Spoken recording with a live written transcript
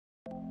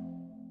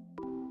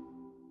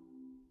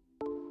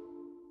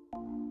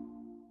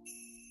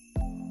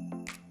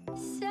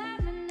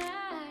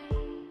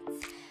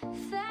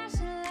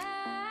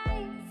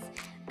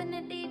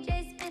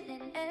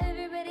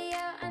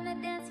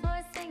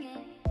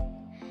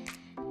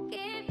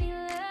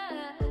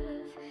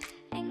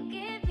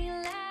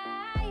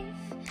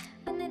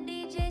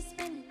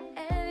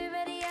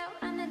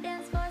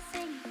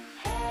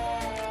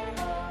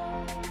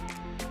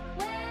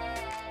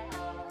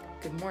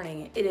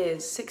morning. It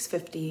is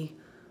 6:50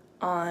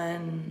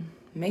 on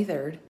May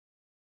 3rd.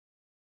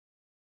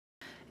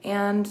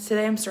 And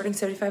today I'm starting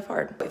 75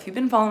 hard. If you've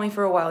been following me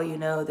for a while, you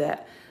know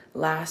that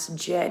last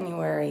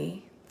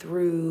January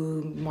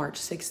through March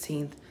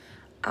 16th,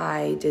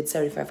 I did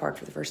 75 hard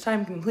for the first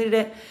time, completed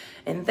it.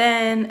 And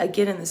then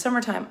again in the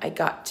summertime, I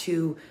got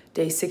to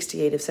day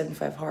 68 of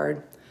 75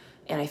 hard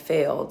and I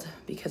failed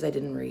because I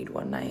didn't read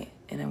one night.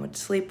 And I went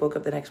to sleep, woke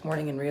up the next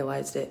morning and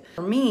realized it.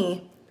 For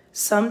me,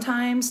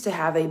 sometimes to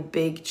have a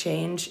big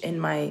change in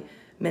my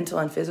mental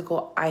and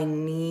physical, I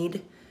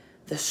need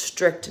the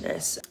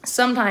strictness.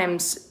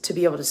 Sometimes to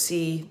be able to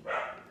see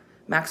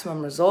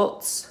maximum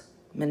results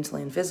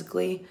mentally and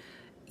physically,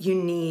 you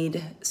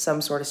need some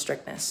sort of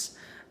strictness.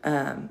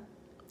 And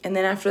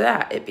then after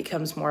that, it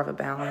becomes more of a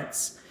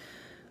balance.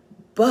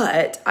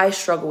 But I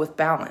struggle with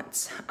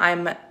balance.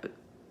 I'm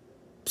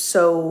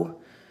so,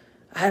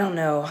 I don't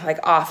know, like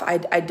off. I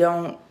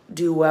don't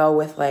do well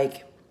with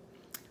like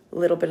a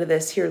little bit of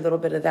this here, a little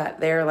bit of that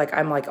there. Like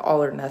I'm like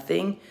all or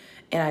nothing.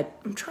 And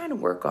I'm trying to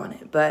work on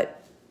it,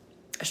 but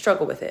I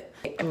struggle with it.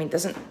 I mean, it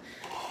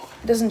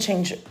doesn't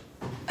change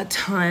a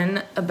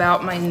ton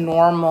about my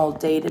normal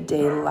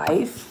day-to-day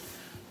life.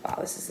 Wow,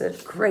 this is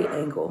a great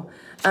angle.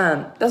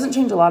 Doesn't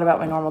change a lot about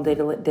my normal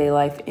day-to-day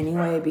life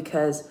anyway,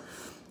 because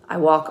I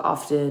walk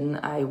often,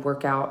 I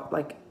work out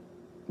like,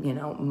 you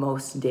know,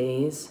 most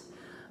days.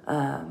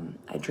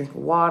 I drink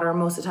water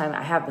most of the time.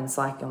 I have been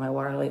slacking on my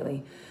water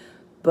lately,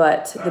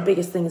 but the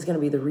biggest thing is going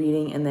to be the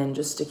reading and then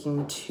just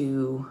sticking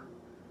to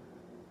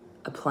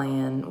a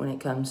plan when it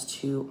comes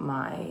to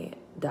my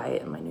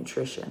diet and my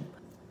nutrition.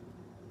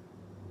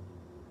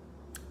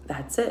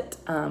 That's it.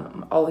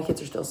 All the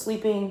kids are still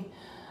sleeping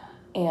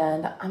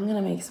and I'm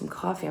gonna make some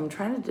coffee. I'm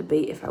trying to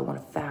debate if I want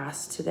to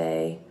fast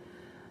today,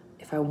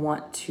 if I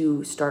want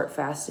to start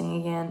fasting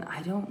again.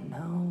 I don't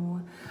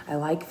know. I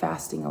like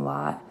fasting a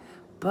lot,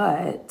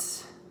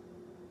 but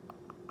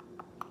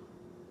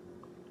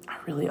I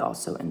really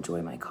also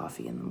enjoy my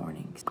coffee in the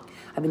mornings.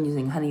 I've been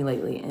using honey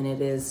lately and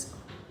it is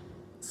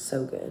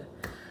so good.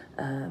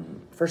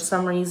 For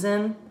some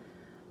reason,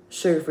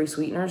 sugar-free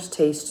sweeteners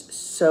taste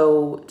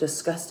so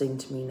disgusting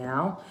to me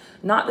now.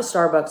 Not the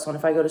Starbucks one.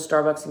 If I go to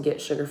Starbucks and get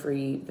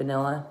sugar-free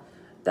vanilla,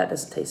 that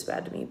doesn't taste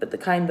bad to me. But the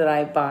kind that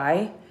I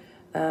buy,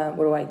 what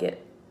do I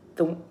get?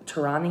 The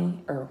Tarani,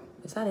 or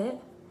is that it?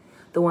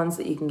 The ones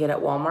that you can get at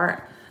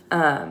Walmart,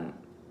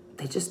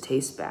 they just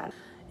taste bad.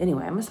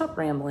 Anyway, I'm gonna stop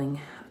rambling.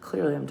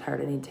 Clearly I'm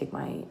tired. I need to take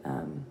my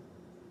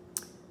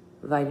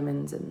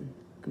vitamins and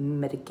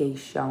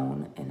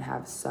medication and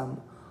have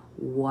some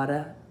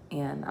water,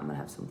 and I'm gonna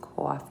have some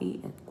coffee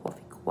and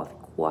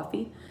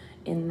coffee,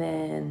 and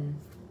then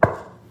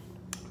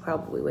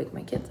probably wake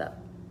my kids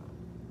up.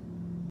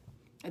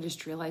 I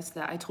just realized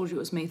that I told you it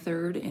was May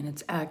 3rd and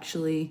it's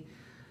actually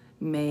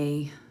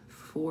May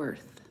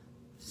 4th.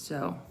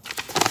 So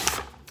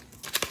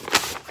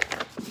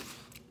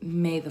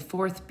may the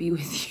 4th be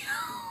with you.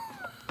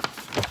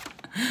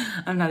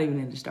 I'm not even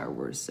into Star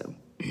Wars, so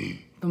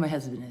but my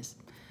husband is.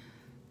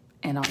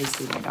 And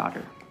obviously my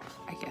daughter,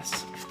 I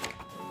guess.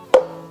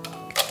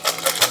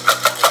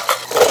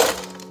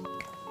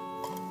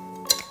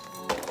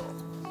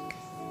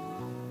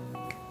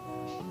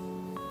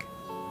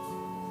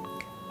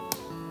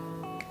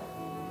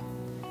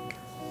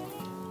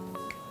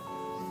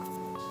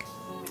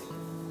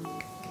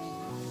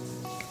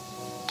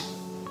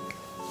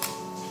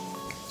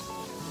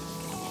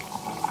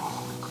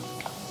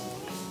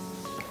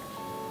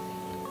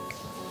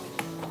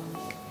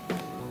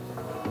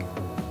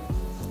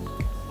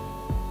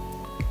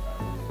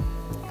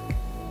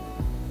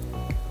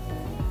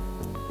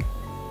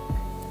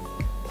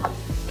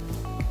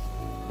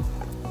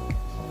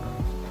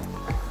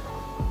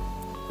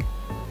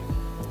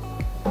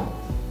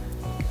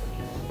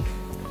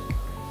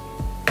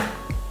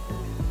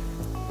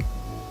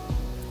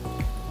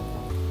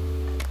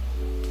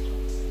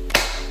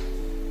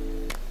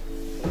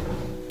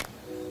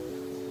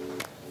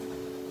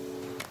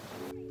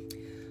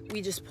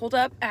 We just pulled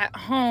up at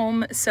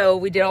home, so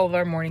we did all of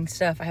our morning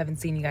stuff. I haven't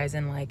seen you guys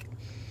in like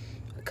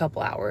a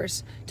couple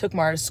hours. Took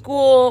Mara to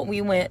school.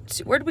 We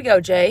went, where did we go,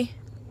 Jay?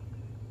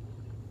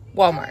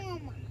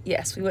 Walmart.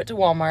 Yes, we went to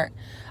Walmart.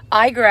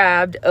 I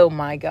grabbed, oh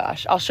my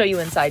gosh, I'll show you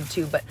inside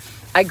too, but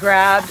I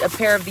grabbed a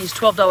pair of these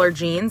 $12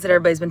 jeans that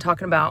everybody's been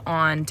talking about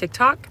on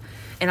TikTok,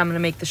 and I'm gonna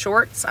make the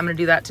shorts. I'm gonna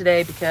do that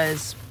today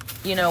because,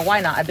 you know, why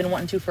not? I've been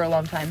wanting to for a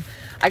long time.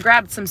 I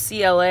grabbed some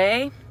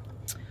CLA.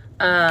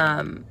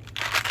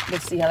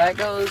 Let's see how that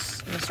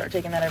goes. I'm gonna start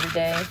taking that every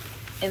day.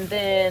 And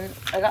then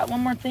I got one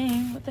more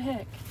thing. What the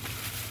heck?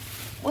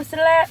 What's the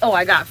last? Oh,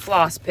 I got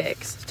floss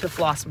picks to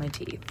floss my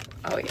teeth.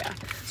 Oh yeah.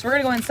 So we're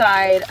gonna go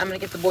inside. I'm gonna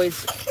get the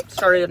boys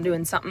started on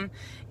doing something.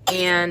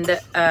 And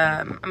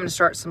I'm gonna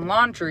start some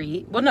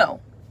laundry. Well,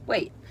 no,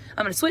 wait.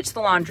 I'm gonna switch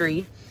the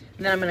laundry.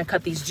 And then I'm gonna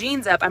cut these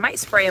jeans up. I might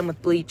spray them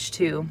with bleach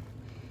too.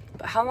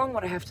 But how long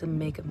would I have to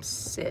make them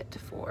sit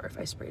for if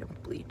I sprayed them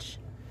with bleach?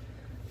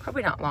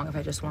 Probably not long if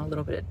I just want a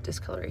little bit of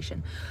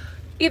discoloration.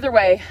 Either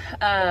way,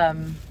 I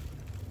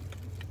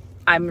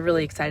I'm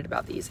really excited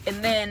about these.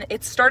 And then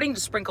it's starting to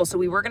sprinkle, so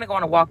we were gonna go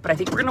on a walk, but I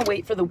think we're gonna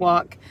wait for the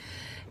walk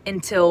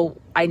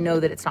until I know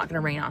that it's not gonna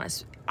rain on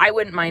us. I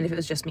wouldn't mind if it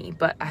was just me,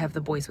 but I have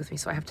the boys with me,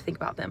 so I have to think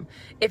about them.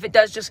 If it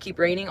does just keep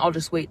raining, I'll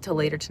just wait till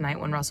later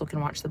tonight when Russell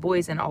can watch the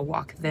boys, and I'll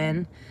walk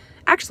then.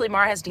 Actually,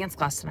 Mara has dance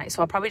class tonight,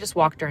 so I'll probably just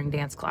walk during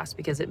dance class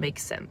because it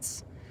makes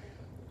sense.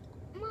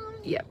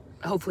 Yep.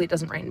 Hopefully it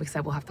doesn't rain because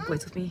I will have the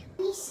boys with me.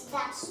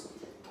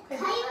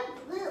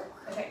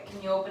 Okay,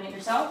 can you open it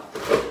yourself?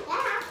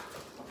 Yeah.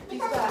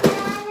 Because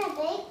I'm a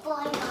big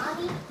boy,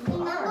 Mommy.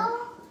 Remember?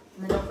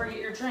 And then don't forget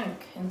your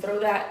drink and throw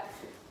that,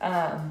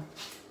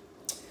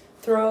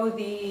 throw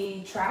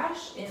the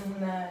trash in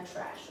the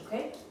trash,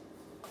 okay?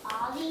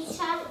 All these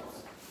trash.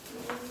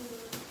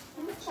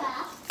 In the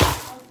trash.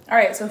 All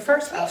right, so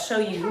first I'll show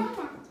you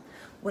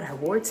what I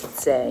wore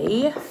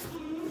today.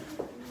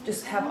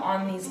 Just have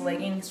on these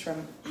leggings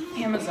from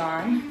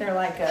Amazon. They're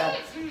like a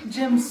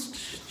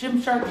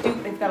Gymshark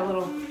dupe. They've got a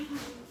little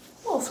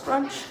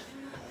scrunch,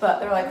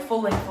 but they're like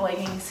full length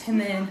leggings. And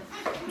then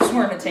I'm just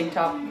wearing a tank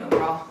top, no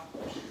bra,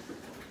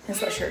 and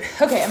sweatshirt.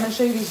 Okay, I'm gonna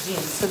show you these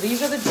jeans. So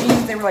these are the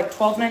jeans. They were like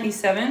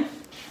 $12.97.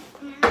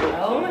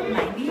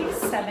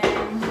 $12.97.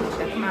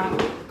 Check them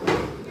out.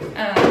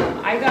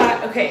 I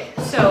got, okay,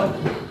 so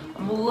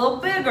I'm a little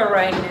bigger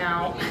right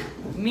now,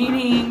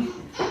 meaning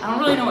I don't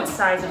really know what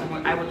size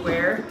I would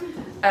wear.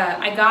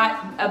 I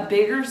got a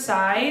bigger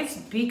size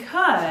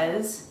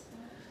because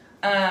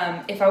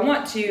if I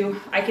want to,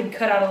 I can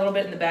cut out a little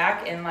bit in the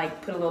back and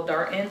like put a little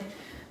dart in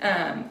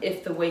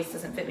if the waist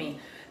doesn't fit me.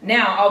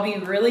 Now, I'll be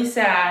really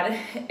sad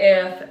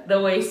if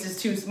the waist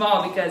is too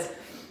small because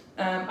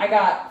I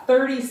got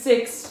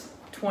 36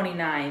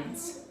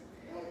 29s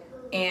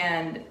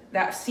and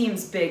that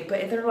seems big,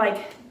 but they're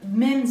like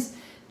men's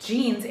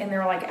jeans and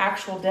they're like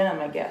actual denim,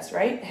 I guess,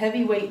 right?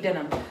 Heavyweight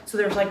denim. So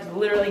there's like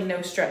literally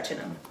no stretch in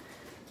them.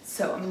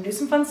 So I'm gonna do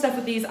some fun stuff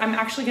with these. I'm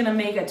actually gonna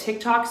make a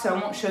TikTok, so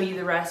I won't show you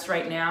the rest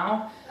right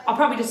now. I'll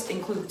probably just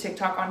include the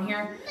TikTok on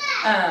here.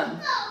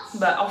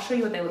 But I'll show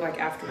you what they look like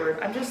afterward.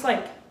 I'm just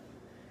like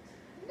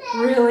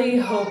really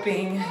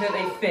hoping that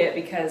they fit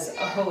because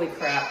holy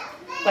crap.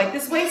 Like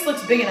this waist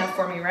looks big enough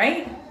for me,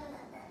 right?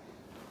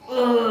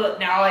 Ugh,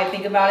 now I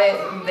think about it,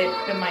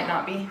 it might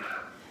not be.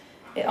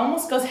 It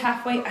almost goes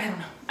halfway. I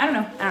don't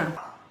know.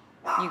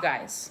 You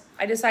guys,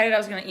 I decided I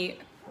was gonna eat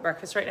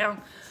breakfast right now,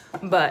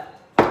 but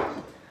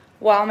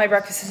while my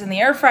breakfast is in the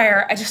air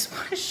fryer, I just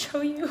want to show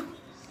you.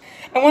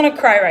 I want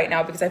to cry right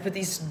now because I put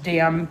these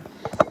damn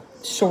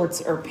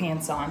shorts or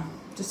pants on.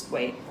 Just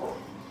wait.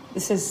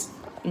 This is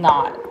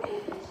not,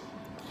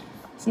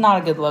 it's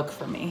not a good look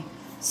for me.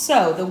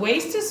 So the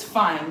waist is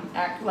fine.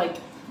 Like,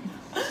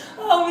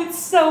 oh, it's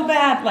so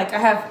bad. Like I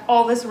have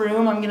all this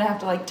room. I'm gonna have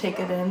to like take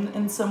it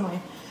in some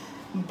way.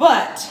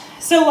 But,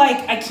 so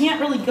like I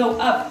can't really go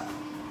up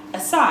a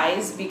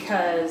size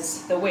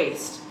because the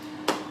waist.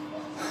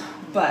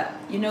 But,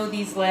 you know,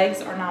 these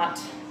legs are not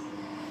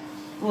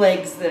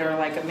legs that are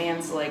like a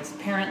man's legs,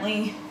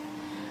 apparently.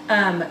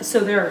 So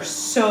they're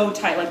so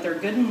tight. Like, they're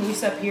good and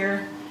loose up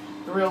here,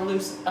 real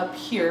loose up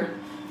here.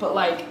 But,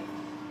 like,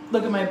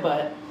 look at my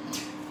butt.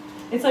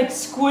 It's, like,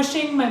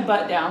 squishing my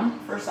butt down,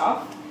 first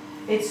off.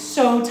 It's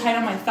so tight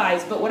on my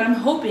thighs. But what I'm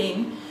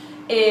hoping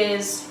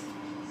is,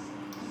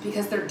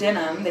 because they're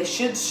denim, they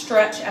should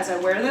stretch as I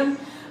wear them.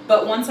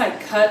 But once I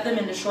cut them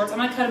into shorts, I'm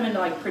going to cut them into,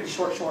 like, pretty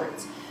short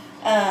shorts.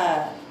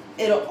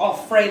 I'll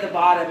fray the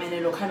bottom and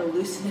it'll kind of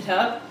loosen it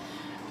up.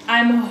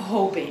 I'm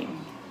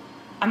hoping.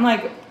 I'm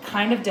like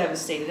kind of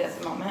devastated at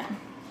the moment.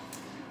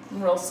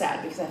 I'm real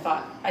sad because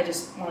I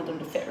just wanted them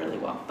to fit really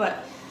well.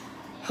 But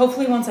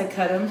hopefully once I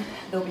cut them,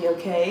 they'll be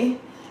okay.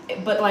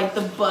 But like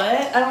the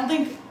butt, I don't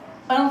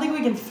think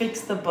we can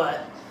fix the butt.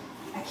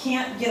 I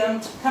can't get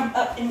them to come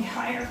up any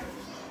higher.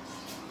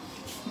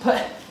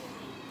 But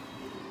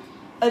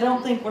I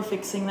don't think we're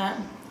fixing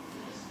that.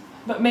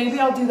 But maybe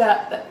I'll do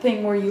that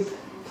thing where you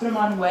put them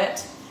on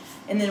wet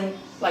and then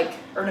like,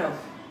 or no,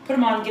 put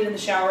them on, get in the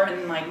shower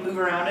and like move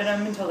around in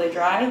them until they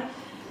dry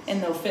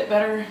and they'll fit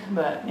better.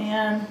 But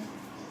man,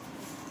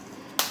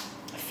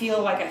 I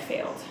feel like I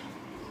failed.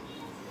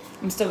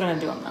 I'm still gonna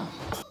do them though.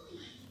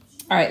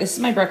 All right, this is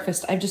my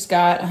breakfast. I've just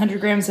got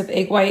 100 grams of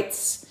egg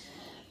whites,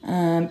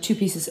 2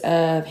 pieces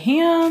of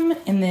ham,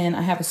 and then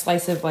I have a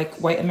slice of like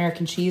white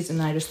American cheese, and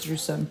then I just threw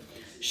some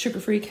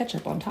sugar-free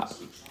ketchup on top.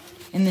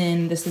 And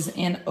then this is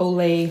an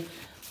Olay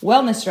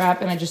wellness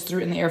wrap, and I just threw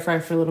it in the air fryer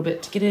for a little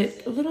bit to get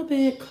it a little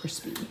bit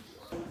crispy.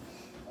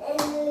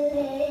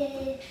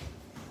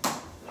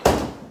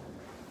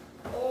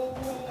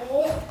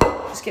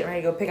 Just getting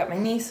ready to go pick up my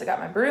niece. I got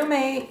my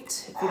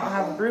brewmate. If you don't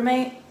have a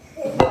brewmate,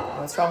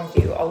 what's wrong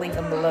with you? I'll link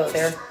them below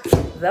there.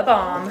 The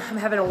bomb. I'm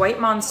having a white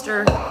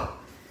monster,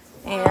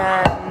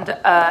 and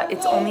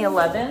it's only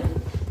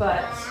 11,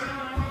 but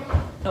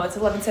no, it's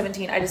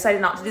 11:17. I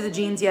decided not to do the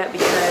jeans yet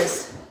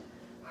because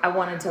I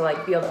wanted to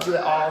like be able to do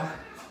it all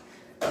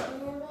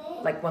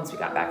like once we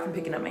got back from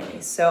picking up my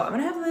niece. So I'm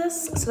gonna have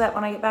this so that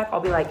when I get back,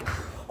 I'll be like,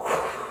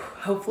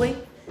 hopefully,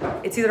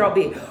 it's either I'll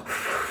be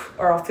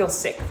or I'll feel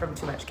sick from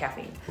too much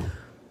caffeine.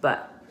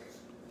 But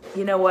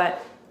you know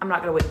what? I'm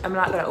not gonna wait. I'm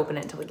not gonna open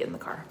it until we get in the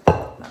car.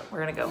 No, we're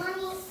gonna go.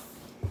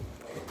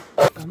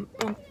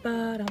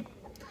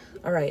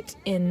 All right,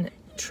 in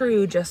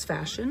true Just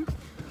fashion,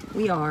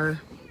 we are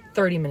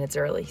 30 minutes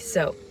early.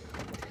 So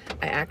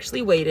I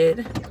actually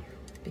waited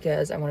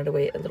because I wanted to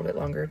wait a little bit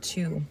longer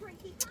to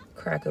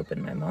crack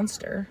open my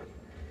Monster.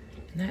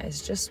 And that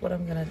is just what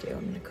I'm gonna do.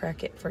 I'm gonna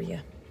crack it for you.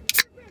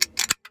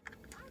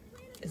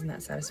 Isn't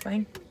that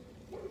satisfying?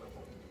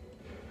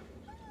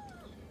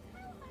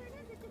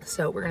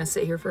 So we're gonna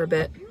sit here for a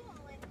bit.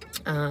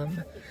 I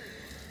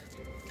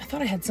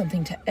thought I had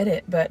something to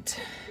edit, but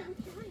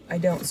I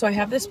don't. So I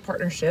have this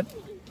partnership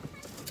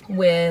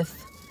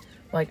with,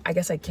 like, I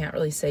guess I can't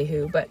really say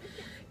who, but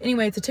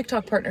anyway, it's a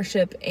TikTok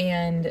partnership,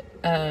 and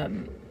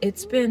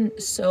it's been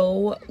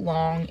so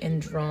long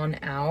and drawn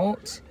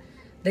out.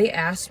 They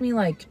asked me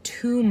like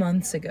 2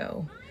 months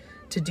ago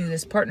to do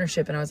this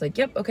partnership, and I was like,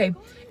 yep, okay.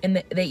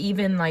 And they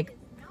even like,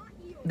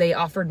 they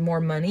offered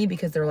more money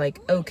because they're like,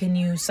 oh, can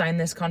you sign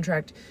this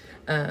contract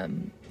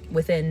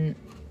within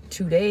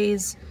 2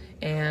 days?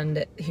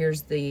 And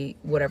here's the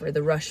whatever,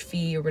 the rush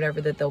fee or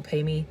whatever that they'll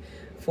pay me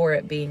for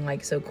it being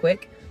like so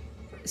quick.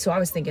 So I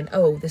was thinking,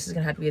 oh, this is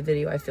gonna have to be a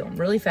video I film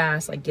really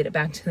fast, like get it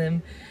back to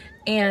them.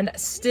 And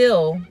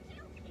still,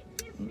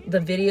 the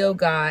video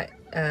got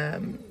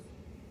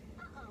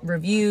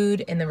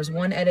reviewed, and there was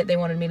one edit they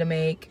wanted me to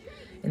make,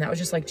 and that was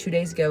just like 2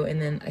 days ago,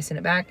 and then I sent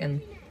it back, and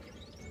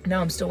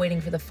now I'm still waiting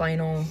for the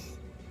final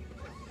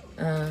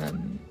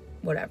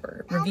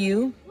whatever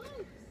review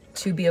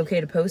to be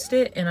okay to post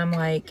it. And I'm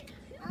like,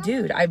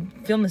 dude, I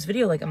filmed this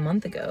video like a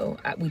month ago.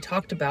 We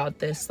talked about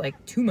this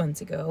like 2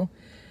 months ago.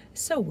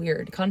 It's so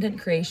weird. Content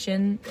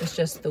creation is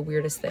just the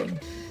weirdest thing.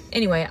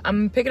 Anyway,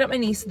 I'm picking up my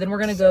niece, then we're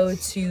gonna go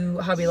to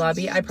Hobby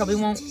Lobby. I probably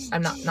won't, I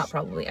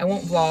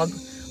won't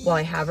vlog while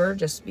I have her,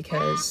 just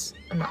because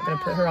I'm not gonna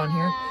put her on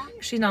here.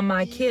 She's not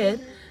my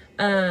kid.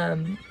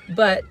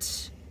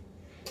 But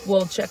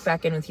we'll check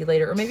back in with you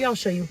later, or maybe I'll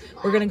show you.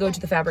 We're gonna go to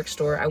the fabric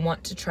store. I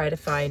want to try to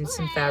find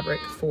some fabric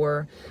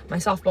for my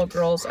softball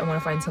girls. I want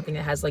to find something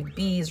that has like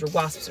bees or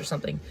wasps or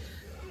something.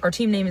 Our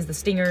team name is the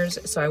Stingers,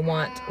 so I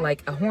want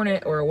like a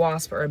hornet or a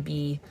wasp or a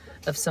bee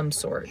of some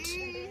sort,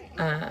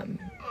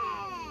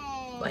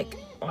 like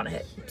on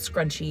a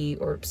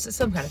scrunchie or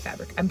some kind of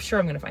fabric. I'm sure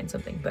I'm gonna find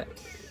something, but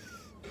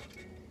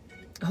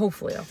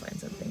hopefully I'll find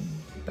something.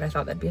 But I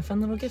thought that'd be a fun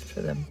little gift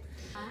for them.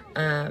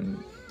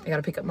 I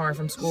gotta pick up Mara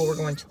from school. We're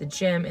going to the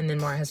gym, and then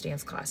Mara has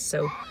dance class.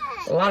 So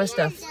a lot of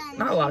stuff,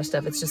 not a lot of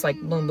stuff. It's just like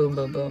boom, boom,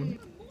 boom, boom.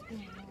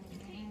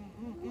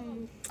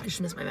 I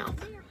just missed my mouth.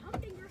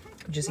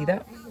 Did you see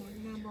that?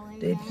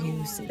 Did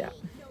you see that?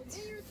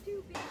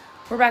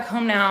 We're back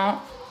home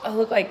now. I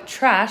look like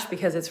trash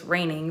because it's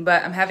raining,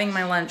 but I'm having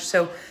my lunch.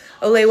 So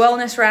Olay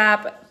Wellness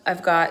wrap.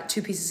 I've got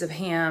 2 pieces of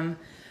ham,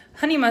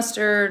 honey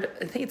mustard.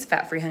 I think it's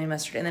fat-free honey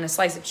mustard, and then a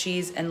slice of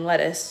cheese and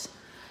lettuce.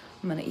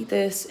 I'm gonna eat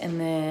this, and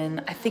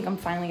then I think I'm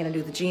finally gonna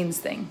do the jeans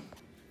thing.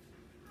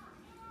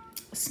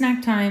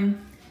 Snack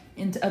time,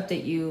 and to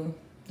update you,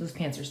 those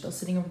pants are still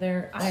sitting over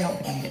there. I don't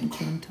think I'm getting to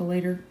them until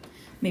later,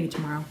 maybe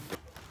tomorrow.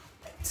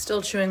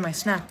 Still chewing my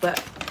snack,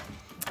 but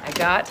I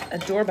got a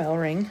doorbell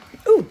ring.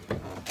 Ooh,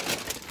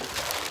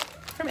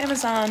 from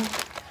Amazon.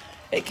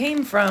 It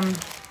came from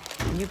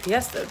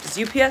UPS though. Does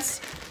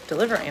UPS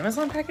deliver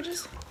Amazon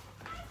packages?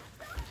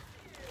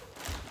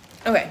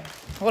 Okay,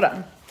 hold on.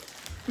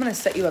 I'm gonna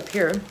set you up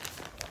here.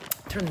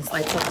 Turn these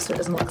lights off so it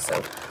doesn't look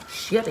so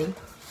shitty.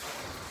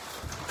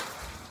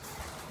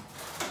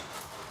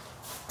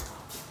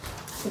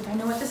 I think I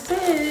know what this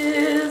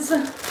is.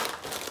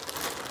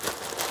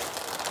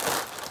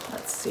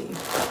 Let's see.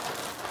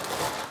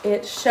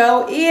 It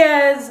show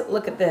is,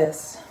 look at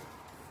this.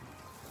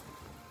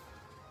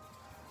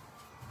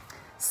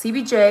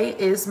 CBJ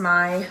is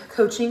my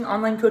coaching,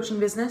 online coaching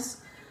business.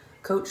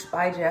 Coached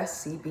by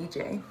Jess,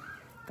 CBJ.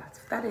 That's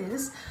what that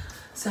is.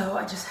 So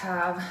I just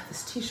have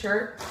this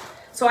t-shirt.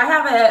 So I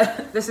have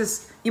a, this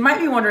is, you might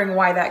be wondering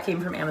why that came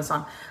from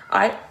Amazon.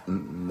 That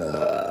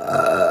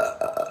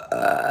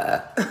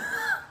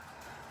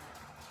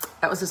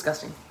was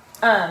disgusting.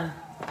 I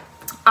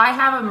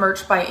have a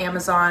Merch by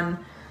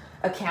Amazon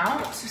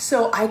account,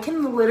 so I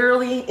can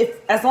literally,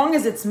 as long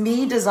as it's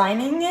me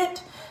designing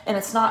it and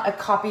it's not a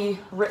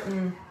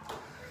copywritten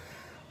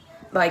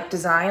like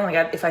design,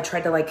 like if I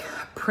tried to like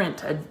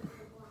print a,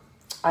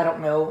 I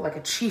don't know, like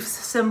a Chiefs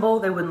symbol,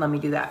 they wouldn't let me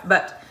do that.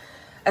 But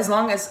as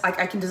long as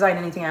I can design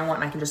anything I want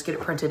and I can just get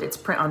it printed, it's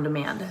print on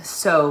demand.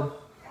 So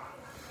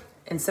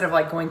instead of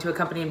like going to a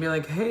company and be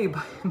like, hey,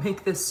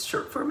 make this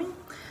shirt for me,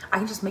 I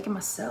can just make it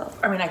myself.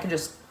 I mean, I can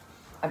just,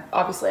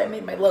 obviously I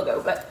made my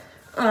logo, but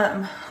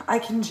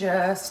I can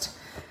just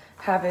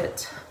have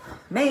it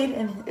made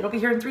and it'll be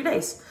here in 3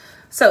 days.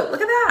 So look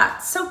at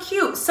that, so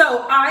cute.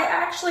 So I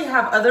actually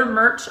have other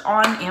merch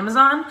on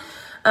Amazon.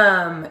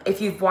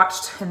 If you've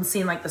watched and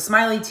seen like the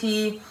smiley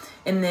tee,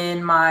 and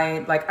then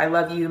my like I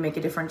love you, make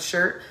a difference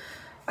shirt.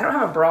 I don't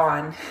have a bra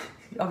on,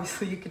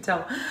 obviously you can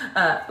tell.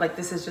 Like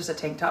this is just a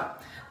tank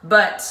top,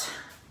 but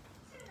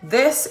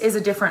this is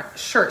a different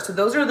shirt. So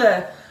those are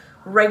the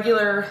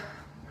regular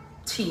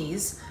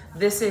tees.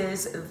 This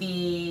is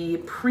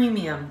the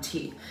premium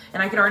tee.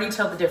 And I can already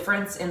tell the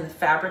difference in the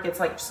fabric. It's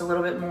like just a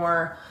little bit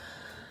more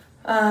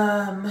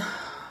flowy,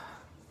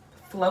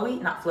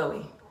 not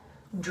flowy,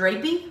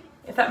 drapey,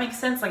 if that makes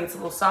sense. Like it's a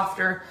little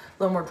softer,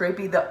 a little more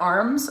drapey. The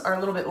arms are a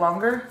little bit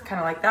longer, kind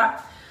of like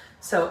that.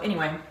 So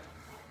anyway,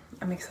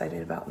 I'm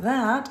excited about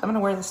that. I'm gonna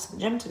wear this to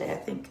the gym today, I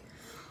think.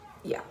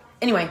 Yeah.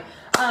 Anyway,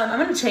 I'm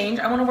gonna change.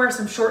 I wanna wear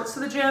some shorts to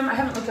the gym. I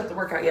haven't looked at the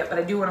workout yet, but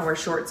I do wanna wear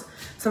shorts.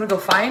 So I'm gonna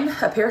go find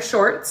a pair of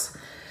shorts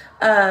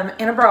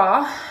and a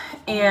bra.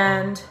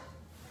 And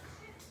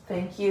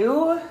thank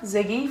you,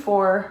 Ziggy,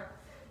 for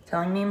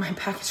telling me my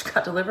package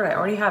got delivered. I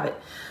already have it.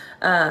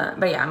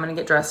 But yeah, I'm gonna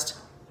get dressed.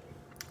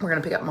 We're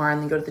gonna pick up Mara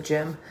and then go to the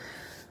gym.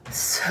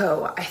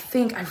 So I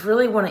think I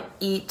really wanna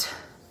eat.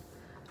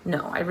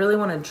 No, I really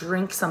wanna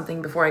drink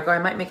something before I go. I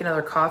might make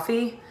another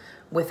coffee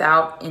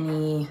without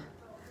any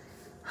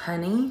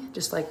honey,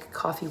 just like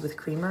coffee with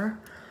creamer,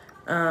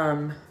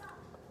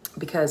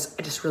 because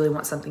I just really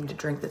want something to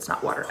drink that's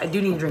not water. I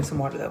do need to drink some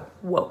water though.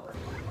 Whoa.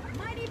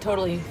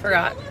 Totally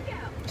forgot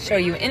to show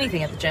you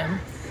anything at the gym,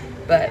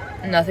 but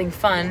nothing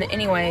fun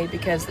anyway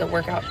because the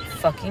workout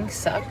fucking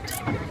sucked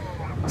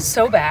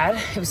so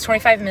bad. It was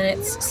 25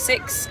 minutes,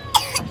 6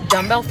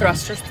 dumbbell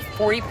thrusters,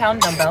 40-pound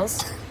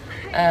dumbbells,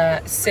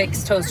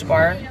 6 toes to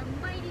bar,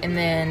 and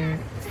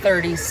then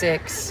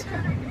 36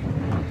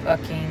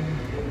 fucking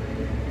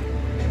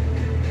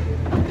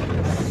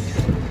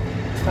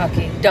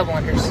double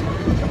unders.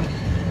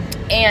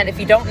 And if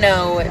you don't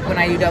know, when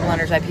I do double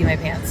unders, I pee my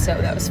pants, so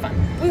that was fun.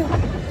 Woo.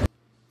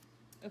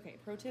 Okay,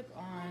 pro tip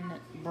on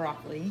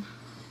broccoli.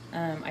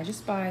 I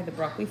just buy the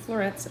broccoli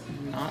florets,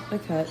 not the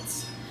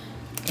cuts,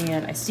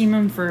 and I steam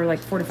them for like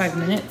 4 to 5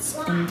 minutes,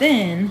 and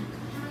then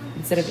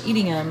instead of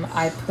eating them,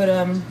 I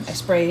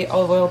spray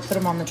olive oil, put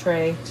them on the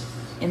tray,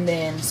 and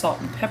then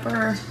salt and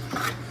pepper.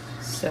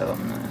 So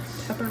I'm gonna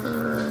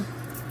pepper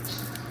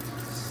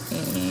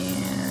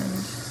and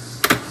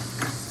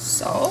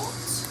salt.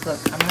 Look,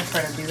 I'm gonna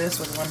try to do this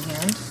with one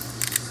hand.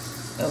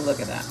 Oh,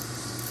 look at that.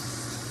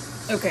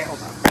 Okay,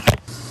 hold on.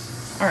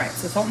 All right,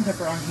 so salt and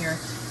pepper on here.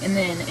 And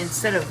then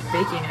instead of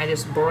baking, I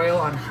just broil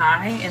on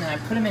high and then I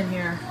put them in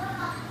here.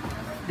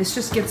 This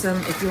just gets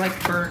them, if you like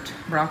burnt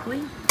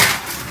broccoli,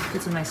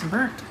 gets them nice and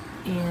burnt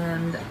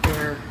and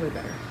they're way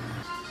better.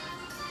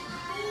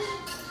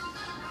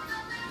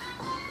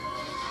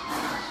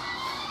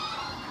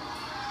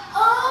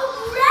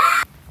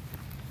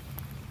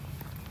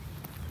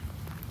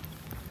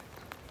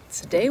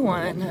 It's day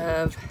 1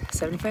 of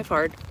 75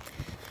 hard,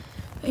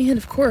 and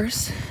of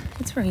course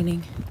it's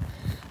raining.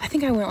 I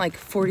think I went like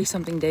 40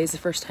 something days the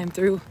first time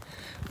through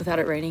without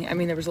it raining. I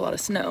mean, there was a lot of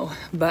snow,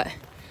 but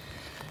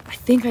I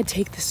think I'd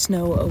take the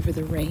snow over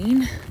the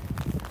rain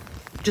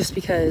just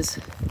because,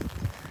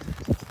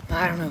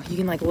 I don't know, you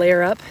can like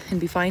layer up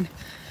and be fine.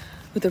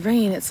 With the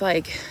rain, it's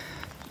like,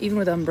 even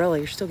with the umbrella,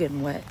 you're still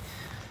getting wet,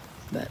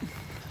 but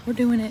we're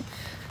doing it.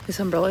 This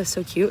umbrella is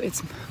so cute.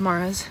 It's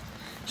Mara's.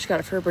 She got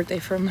it for her birthday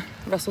from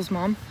Russell's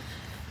mom.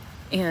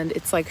 And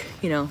it's like,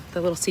 you know,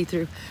 the little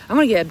see-through. I'm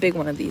gonna get a big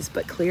one of these,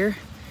 but clear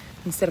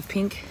instead of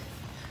pink.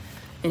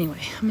 Anyway,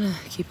 I'm gonna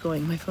keep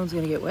going. My phone's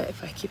gonna get wet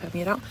if I keep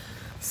having it out.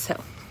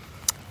 So,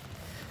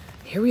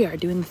 here we are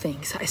doing the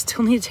things. I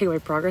still need to take my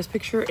progress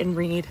picture and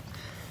read,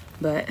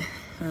 but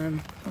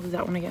I'll do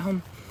that when I get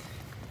home.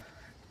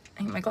 I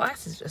think my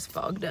glasses just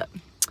fogged up.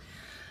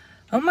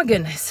 Oh my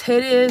goodness,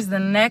 it is the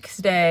next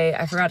day.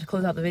 I forgot to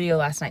close out the video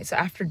last night. So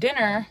after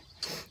dinner,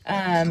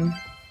 I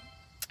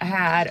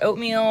had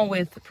oatmeal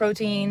with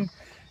protein,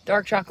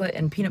 dark chocolate,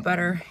 and peanut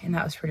butter, and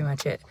that was pretty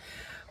much it.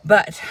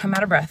 But I'm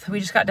out of breath. We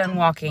just got done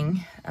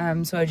walking,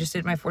 so I just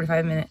did my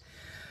 45-minute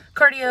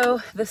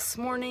cardio this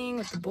morning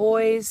with the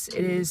boys.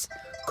 It is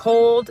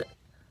cold,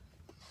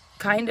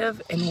 kind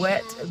of, and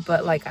wet,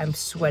 but like I'm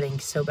sweating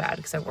so bad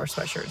because I wore a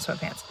sweatshirt and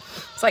sweatpants.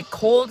 It's like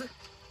cold,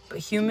 but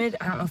humid.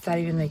 I don't know if that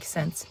even makes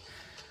sense.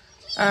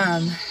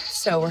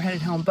 So we're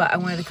headed home, but I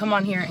wanted to come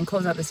on here and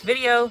close out this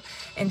video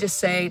and just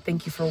say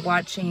thank you for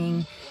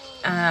watching.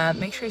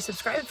 Make sure you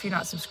subscribe if you're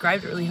not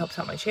subscribed. It really helps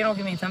out my channel.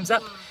 Give me a thumbs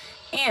up,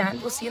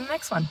 and we'll see you in the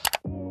next one.